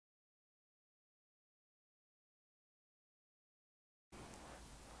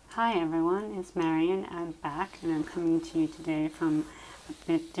Hi everyone, it's Marion. I'm back and I'm coming to you today from a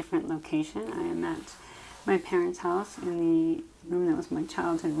bit different location. I am at my parents' house in the room that was my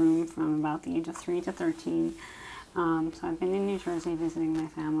childhood room from about the age of 3 to 13. So I've been in New Jersey visiting my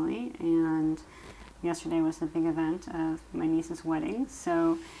family, and yesterday was the big event of my niece's wedding.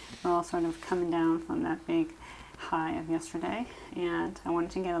 So we're all sort of coming down from that big high of yesterday, and I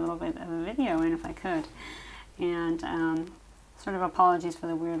wanted to get a little bit of a video in if I could. And sort of apologies for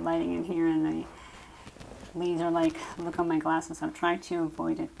the weird lighting in here and the laser-like look on my glasses. I've tried to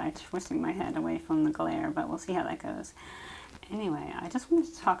avoid it by twisting my head away from the glare, but we'll see how that goes. Anyway, I just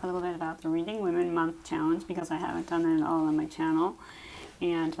wanted to talk a little bit about the Reading Women Month Challenge because I haven't done it at all on my channel,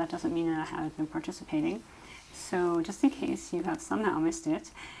 and that doesn't mean that I haven't been participating. So just in case you have somehow missed it,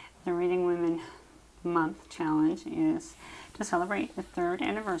 the Reading Women Month Challenge is to celebrate the 3rd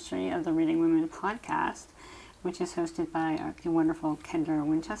anniversary of the Reading Women podcast, which is hosted by the wonderful Kendra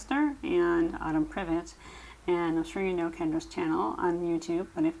Winchester and Autumn Privet. And I'm sure you know Kendra's channel on YouTube,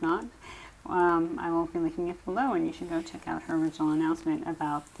 but if not, I will be linking it below, and you should go check out her original announcement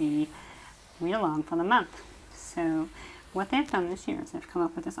about the read-along for the month. So what they've done this year is they've come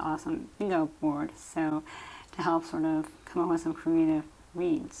up with this awesome bingo board, so to help sort of come up with some creative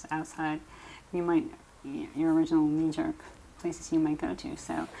reads outside your original knee-jerk places you might go to.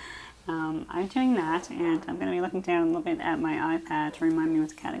 So I'm doing that, and I'm going to be looking down a little bit at my iPad to remind me what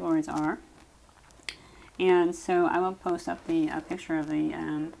the categories are. And so I will post up the picture of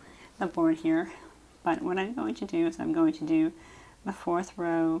the board here. But what I'm going to do is I'm going to do the 4th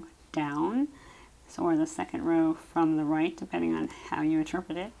row down, or the 2nd row from the right, depending on how you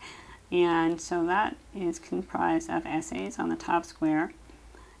interpret it. And so that is comprised of essays on the top square.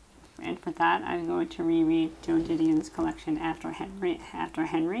 And for that, I'm going to reread Joan Didion's collection After Henry,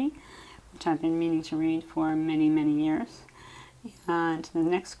 which I've been meaning to read for many, many years. And the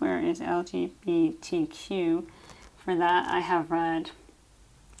next square is LGBTQ. For that, I have read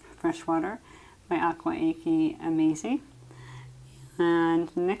Freshwater by Akwaeke Emezi. And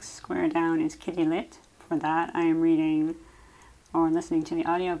the next square down is Kitty Lit. For that, I am reading or listening to the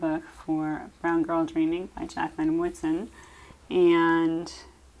audiobook for Brown Girl Dreaming by Jacqueline Woodson. And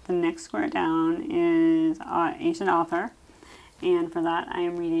the next square down is Asian Author, and for that I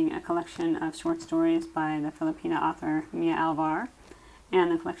am reading a collection of short stories by the Filipina author Mia Alvar,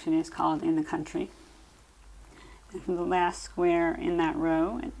 and the collection is called In the Country. And for the last square in that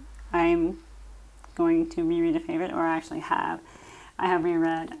row, I'm going to reread a favorite, or I have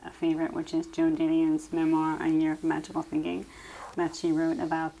reread a favorite, which is Joan Didion's memoir, A Year of Magical Thinking, that she wrote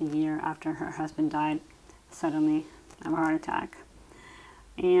about the year after her husband died suddenly of a heart attack.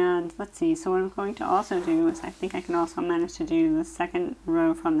 And let's see, so what I'm going to also do is I think I can also manage to do the 2nd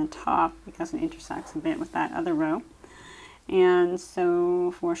row from the top because it intersects a bit with that other row. And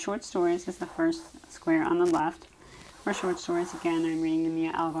so for short stories is the first square on the left. For short stories, again, I'm reading the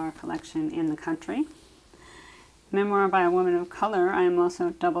Mia Alvar collection In the Country. Memoir by a woman of color, I am also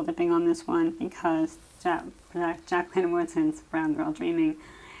double dipping on this one because Jacqueline Woodson's Brown Girl Dreaming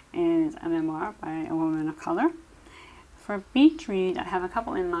is a memoir by a woman of color. For beach read, I have a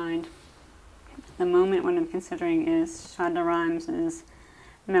couple in mind. At the moment, what I'm considering is Shonda Rhimes'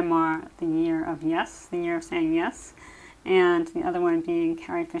 memoir, The Year of Yes, The Year of Saying Yes, and the other one being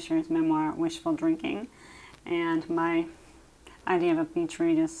Carrie Fisher's memoir, Wishful Drinking. And my idea of a beach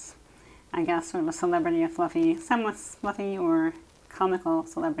read is, I guess, sort of a celebrity, somewhat fluffy or comical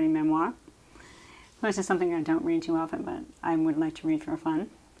celebrity memoir, which is something I don't read too often, but I would like to read for fun.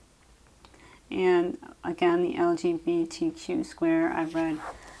 And again, the LGBTQ square, I've read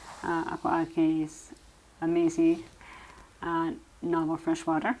Akwaeke's Emezi novel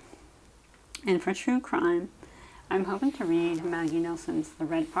Freshwater. And for true crime, I'm hoping to read Maggie Nelson's The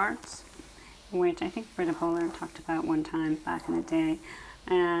Red Parts, which I think Britta Bowler talked about one time back in the day.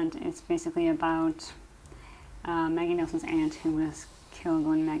 And it's basically about Maggie Nelson's aunt who was killed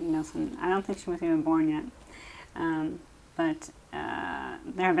when Maggie Nelson, I don't think she was even born yet, but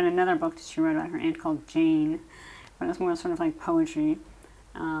there had been another book that she wrote about her aunt called Jane, but it was more sort of like poetry.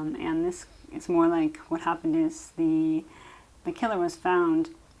 And this is more like what happened is the killer was found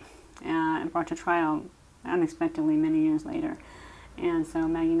and brought to trial unexpectedly many years later. And so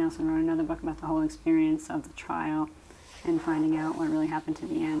Maggie Nelson wrote another book about the whole experience of the trial and finding out what really happened to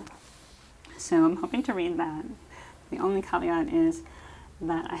the aunt. So I'm hoping to read that. The only caveat is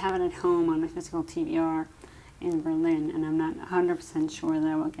that I have it at home on my physical TBR in Berlin, and I'm not 100% sure that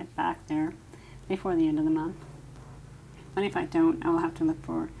I will get back there before the end of the month. But if I don't, I will have to look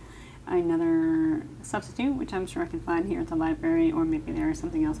for another substitute, which I'm sure I can find here at the library, or maybe there is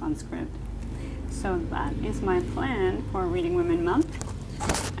something else on Scribd. So that is my plan for Reading Women Month.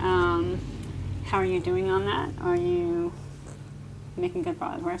 How are you doing on that? Are you making good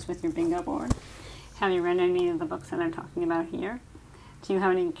progress with your bingo board? Have you read any of the books that I'm talking about here? Do you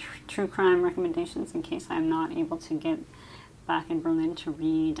have any true crime recommendations in case I'm not able to get back in Berlin to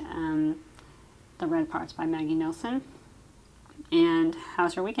read The Red Parts by Maggie Nelson? And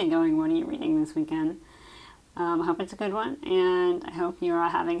how's your weekend going? What are you reading this weekend? I hope it's a good one, and I hope you're all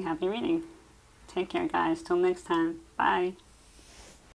having happy reading. Take care, guys. Till next time. Bye.